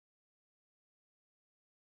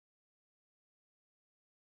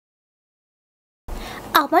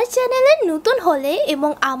আমার চ্যানেলে নতুন হলে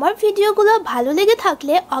এবং আমার ভিডিওগুলো ভালো লেগে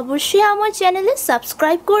থাকলে অবশ্যই আমার চ্যানেলে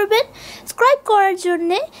সাবস্ক্রাইব করবেন। সাবস্ক্রাইব করার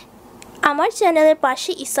জন্য আমার চ্যানেলের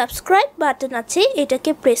পাশে সাবস্ক্রাইব বাটন আছে,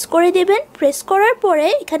 এটাকে প্রেস করে দেবেন। প্রেস করার পরে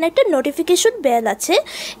এখানে একটা নোটিফিকেশন বেল আছে,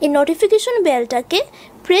 এই নোটিফিকেশন বেলটাকে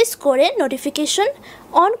প্রেস করে নোটিফিকেশন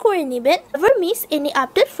অন করে নেবেন। Never miss any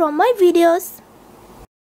update from my videos.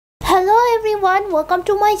 Hello everyone, welcome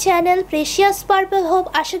to my channel precious purple hope.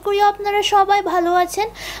 আশা করি আপনারা সবাই ভালো আছেন।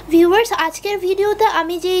 ভিউয়ার্স, আজকের ভিডিওতে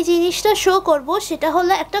আমি যে জিনিসটা শো করব সেটা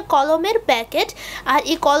হলো একটা কলমের প্যাকেট, আর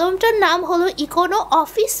এই কলমটার নাম হলো ইকোনো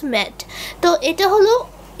অফিস ম্যাট। তো এটা হলো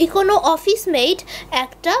ইকোনো অফিস মেড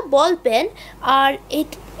একটা বল পেন, আর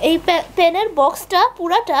এই পেনের বক্সটা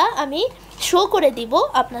পুরাটা আমি শো করে দিব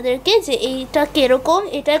আপনাদেরকে যে এইটা কীরকম,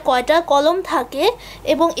 এটার কয়টা কলম থাকে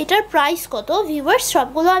এবং এটার প্রাইস কত। ভিউয়ার্স,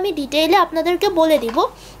 সবগুলো আমি ডিটেইলে আপনাদেরকে বলে দিব।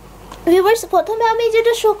 ভিউয়ার্স, প্রথমে আমি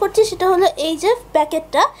যেটা শো করছি সেটা হলো এই যে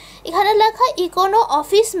প্যাকেটটা, এখানে লেখা Econo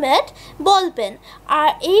office mat ball pen, আর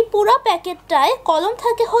এই পুরো প্যাকেটটায় কলম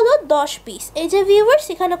থাকে হলো 10 পিস। এই যে ভিউয়ার্স,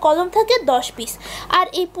 এখানে কলম থাকে 10 পিস, আর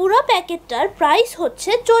এই পুরো প্যাকেটটার প্রাইস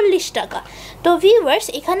হচ্ছে 40 টাকা। তো ভিউয়ার্স,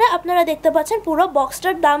 এখানে আপনারা দেখতে পাচ্ছেন পুরো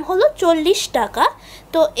বক্সটার দাম হলো 40 টাকা।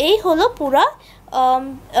 তো এই হলো পুরা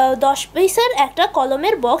 10 পিসের একটা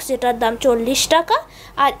কলমের বক্স, যেটার দাম 40 টাকা,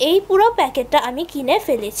 আর এই পুরো প্যাকেটটা আমি কিনে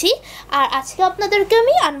ফেলেছি। আর আজকে আপনাদেরকে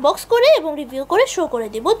আমি আনবক্স করে এবং রিভিউ করে শো করে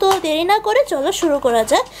দিব। তো দেরি না করে চলো শুরু করা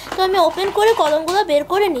যাক। তো আমি ওপেন করে কলমগুলো বের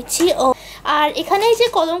করে নিচ্ছি। আর এখানে যে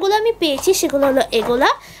কলমগুলো আমি পেয়েছি সেগুলো হলো এগুলা,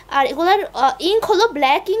 আর এগুলার ইঙ্ক হলো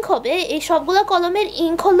ব্ল্যাক ইঙ্ক হবে। এই সবগুলো কলমের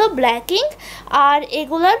ইঙ্ক হলো ব্ল্যাক ইঙ্ক, আর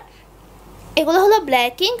এগুলো হলো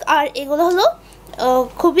ব্ল্যাক ইঙ্ক, আর এগুলো হলো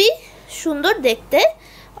খুবই সুন্দর দেখতে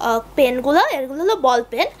পেনগুলো। এগুলো হলো বল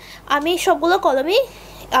পেন। আমি সবগুলো কলমই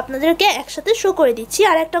আপনাদেরকে একসাথে শো করে দিচ্ছি,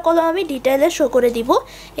 আর একটা কলম আমি ডিটেইলে শো করে দিব।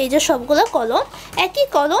 এই যে সবগুলো কলম, একই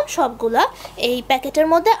কলম সবগুলা এই প্যাকেটের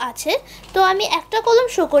মধ্যে আছে। তো আমি একটা কলম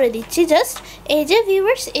শো করে দিচ্ছি জাস্ট। এই যে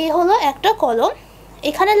ভিউয়ার্স, এই হলো একটা কলম,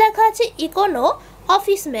 এখানে লেখা আছে ইকোনো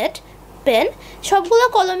অফিস ম্যাট পেন। সবগুলো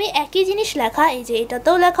কলমে একই জিনিস লেখা, এই যে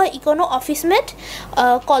এটাতেও লেখা ইকোনো অফিস ম্যাট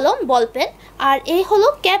কলম বল পেন। আর এই হলো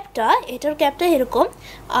ক্যাপটা, এটার ক্যাপটা এরকম,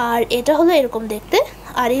 আর এটা হলো এরকম দেখতে।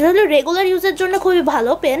 আর এই হলো রেগুলার ইউজের জন্য খুবই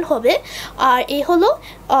ভালো পেন হবে। আর এই হলো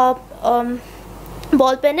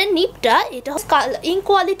বল পেনের নিপটা, এটা ইঙ্ক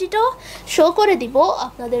কোয়ালিটিটাও শো করে দিব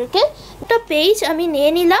আপনাদেরকে। একটা পেজ আমি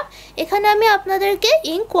নিয়ে নিলাম, এখানে আমি আপনাদেরকে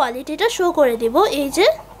ইঙ্ক কোয়ালিটিটা শো করে দিব। এই যে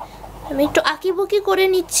আমি একটু আঁকিবুকি করে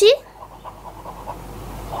নিচ্ছি।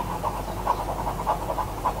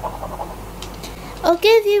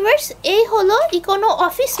 ওকে ভিউয়ার্স, এই হলো ইকোনো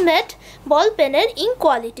অফিস ম্যাট বল পেনের ইঙ্ক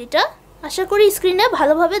কোয়ালিটিটা। আশা করি স্ক্রিনে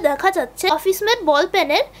ভালোভাবে দেখা যাচ্ছে অফিস ম্যাট বল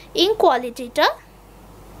পেনের ইঙ্ক কোয়ালিটিটা।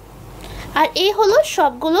 আর এই হলো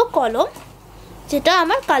সবগুলো কলম যেটা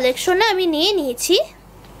আমার কালেকশনে আমি নিয়ে নিয়েছি,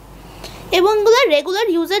 এবং এগুলো রেগুলার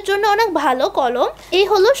ইউজের জন্য অনেক ভালো কলম। এই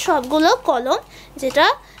হলো সবগুলো কলম, যেটা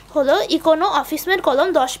হলো ইকোনো অফিস ম্যাট কলম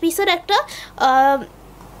 10 পিসের একটা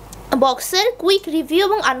বক্সের কুইক রিভিউ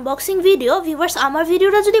এবং আনবক্সিং ভিডিও। ভিউয়ার্স, আমার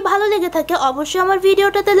ভিডিওটা যদি ভালো লেগে থাকে অবশ্যই আমার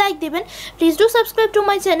ভিডিওটাতে লাইক দিবেন। Please do subscribe to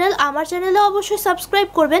my channel. আমার চ্যানেলে অবশ্যই সাবস্ক্রাইব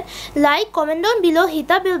করবেন। Like, comment down below, hit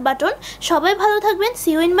the bell button. সবাই ভালো থাকবেন। C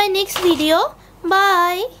you in my next video.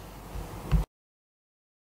 By.